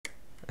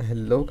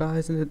Hello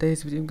guys, in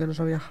today's video I'm gonna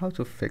show you how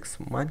to fix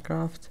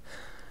Minecraft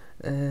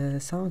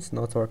sounds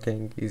not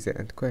working easy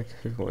and quick.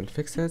 If you want to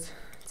fix it,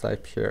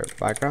 type here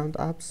background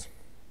apps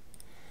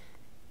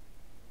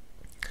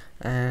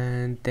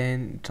and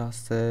then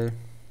just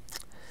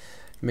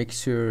make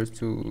sure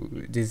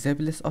to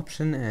disable this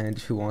option, and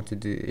if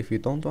you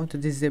don't want to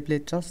disable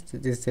it, just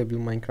disable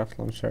Minecraft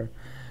launcher,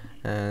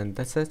 and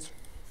that's it.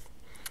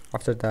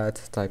 After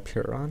that, type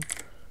here run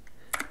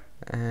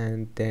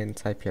and then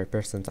type here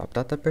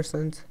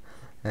 %updata%,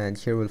 and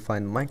here we'll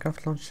find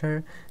Minecraft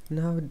launcher.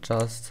 Now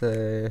just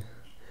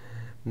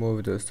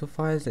move those two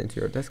files into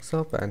your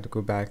desktop and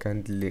go back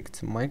and delete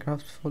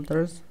Minecraft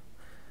folders,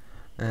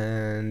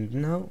 and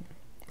now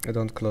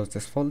don't close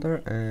this folder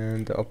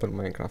and open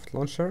Minecraft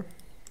launcher,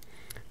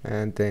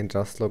 and then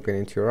just log in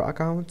into your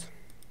account.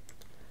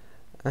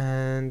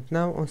 And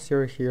now once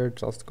you're here,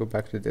 just go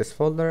back to this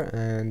folder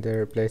and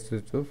replace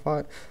the two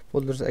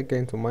folders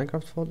again to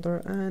Minecraft folder,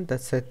 and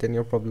that's it. Then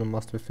your problem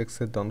must be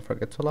fixed. Don't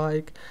forget to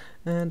like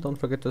and don't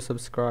forget to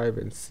subscribe,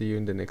 and see you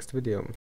in the next video.